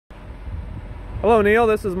Hello Neil,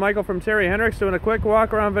 this is Michael from Terry Henricks doing a quick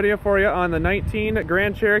walk around video for you on the 19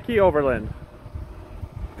 Grand Cherokee Overland.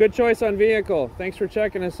 Good choice on vehicle. Thanks for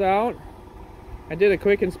checking us out. I did a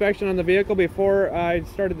quick inspection on the vehicle before I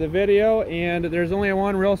started the video, and there's only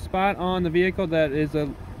one real spot on the vehicle that is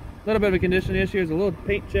a little bit of a condition issue. There's a little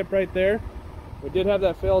paint chip right there. We did have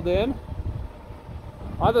that filled in.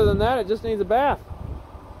 Other than that, it just needs a bath.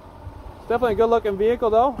 It's definitely a good looking vehicle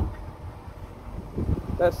though.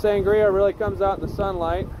 That sangria really comes out in the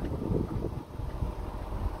sunlight.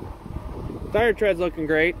 Tire tread's looking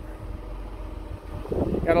great.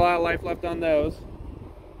 Got a lot of life left on those.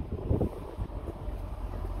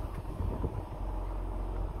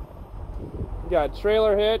 Got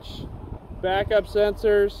trailer hitch, backup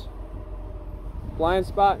sensors, blind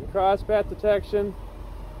spot and cross path detection,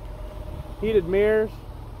 heated mirrors,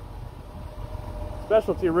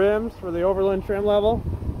 specialty rims for the Overland trim level.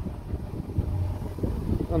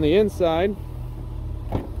 On the inside,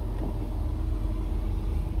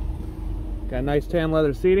 got nice tan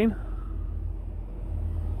leather seating,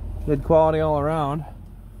 good quality all around.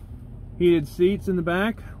 Heated seats in the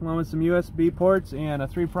back, along with some USB ports and a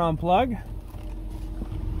 3-prong plug.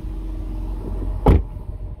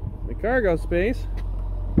 The cargo space,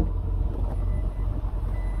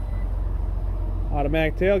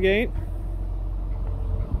 automatic tailgate.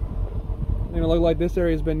 Doesn't look like this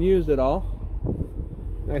area has been used at all.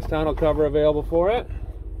 Nice tonneau cover available for it.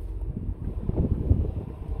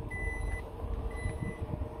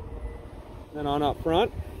 And on up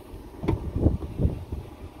front.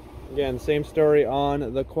 Again, same story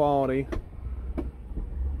on the quality.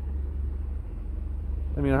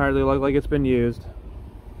 I mean, it hardly looks like it's been used.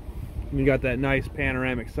 And you got that nice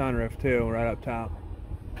panoramic sunroof too, right up top.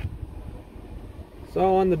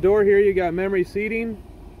 So on the door here, you got memory seating,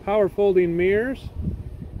 power folding mirrors,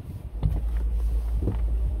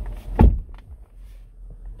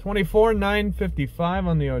 24,955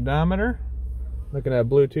 on the odometer. Looking at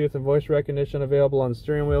Bluetooth and voice recognition available on the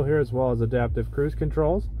steering wheel here, as well as adaptive cruise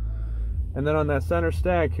controls. And then on that center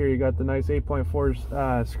stack here, you got the nice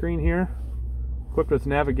 8.4 screen here, equipped with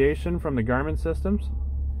navigation from the Garmin systems.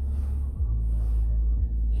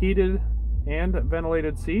 Heated and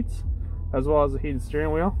ventilated seats, as well as a heated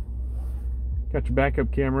steering wheel. Got your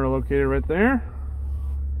backup camera located right there.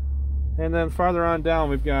 And then farther on down,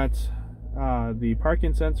 we've got the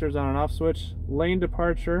parking sensors on and off switch, lane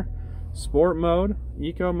departure, sport mode,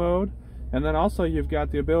 eco mode, and then also you've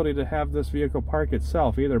got the ability to have this vehicle park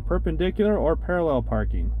itself, either perpendicular or parallel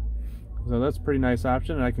parking. So that's a pretty nice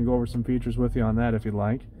option, and I can go over some features with you on that if you'd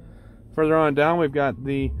like. Further on down, we've got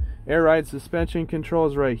the air ride suspension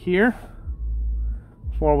controls right here,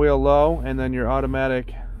 4-wheel low, and then your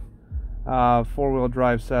automatic 4-wheel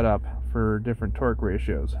drive setup for different torque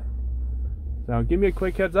ratios. So give me a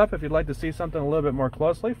quick heads up if you'd like to see something a little bit more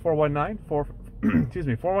closely.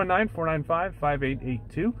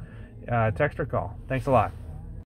 419-495-5882. Text or call. Thanks a lot.